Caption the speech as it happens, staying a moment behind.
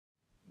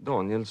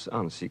Daniels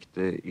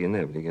ansikte är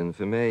nämligen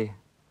för mig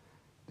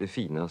det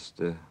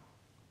finaste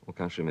och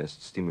kanske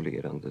mest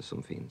stimulerande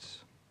som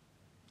finns.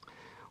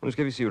 Och nu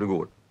ska vi se hur det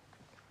går.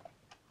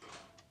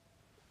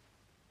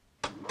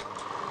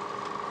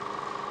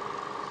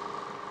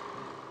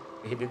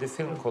 He did a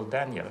film called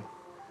Daniel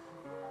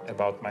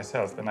about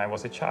myself when I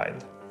was a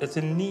child. There's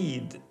a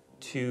need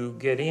to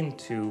get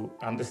into,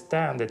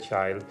 understand the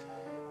child,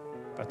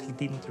 but he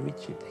didn't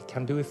reach it. He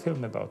can do a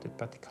film about it,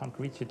 but he can't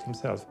reach it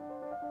himself.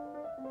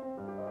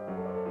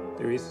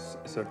 There is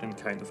a certain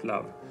kind of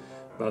love,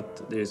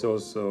 but there is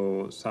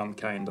also some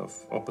kind of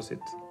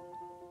opposite.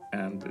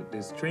 And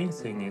the strange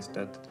thing is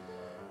that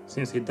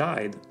since he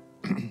died,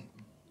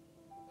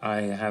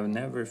 I have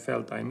never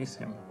felt I miss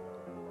him,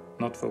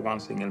 not for one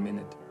single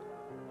minute.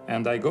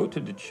 And I go to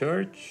the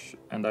church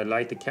and I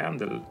light a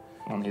candle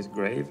on his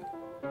grave.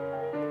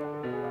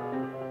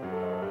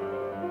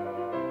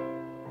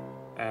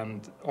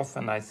 And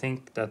often I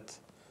think that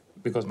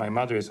because my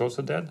mother is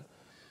also dead,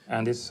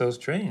 and it's so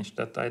strange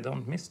that I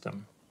don't miss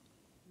them,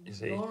 you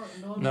see.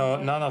 No,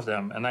 none of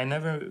them. And I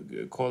never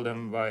call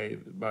them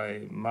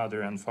by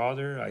mother and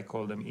father. I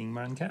call them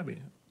Ingmar and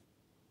Cabby.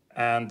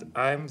 And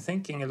I'm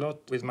thinking a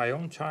lot with my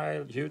own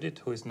child, Judith,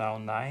 who is now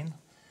 9,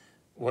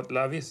 what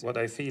love is, what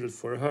I feel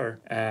for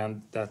her,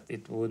 and that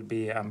it would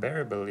be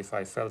unbearable if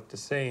I felt the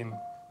same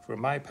for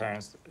my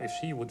parents. If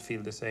she would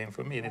feel the same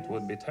for me, it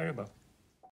would be terrible.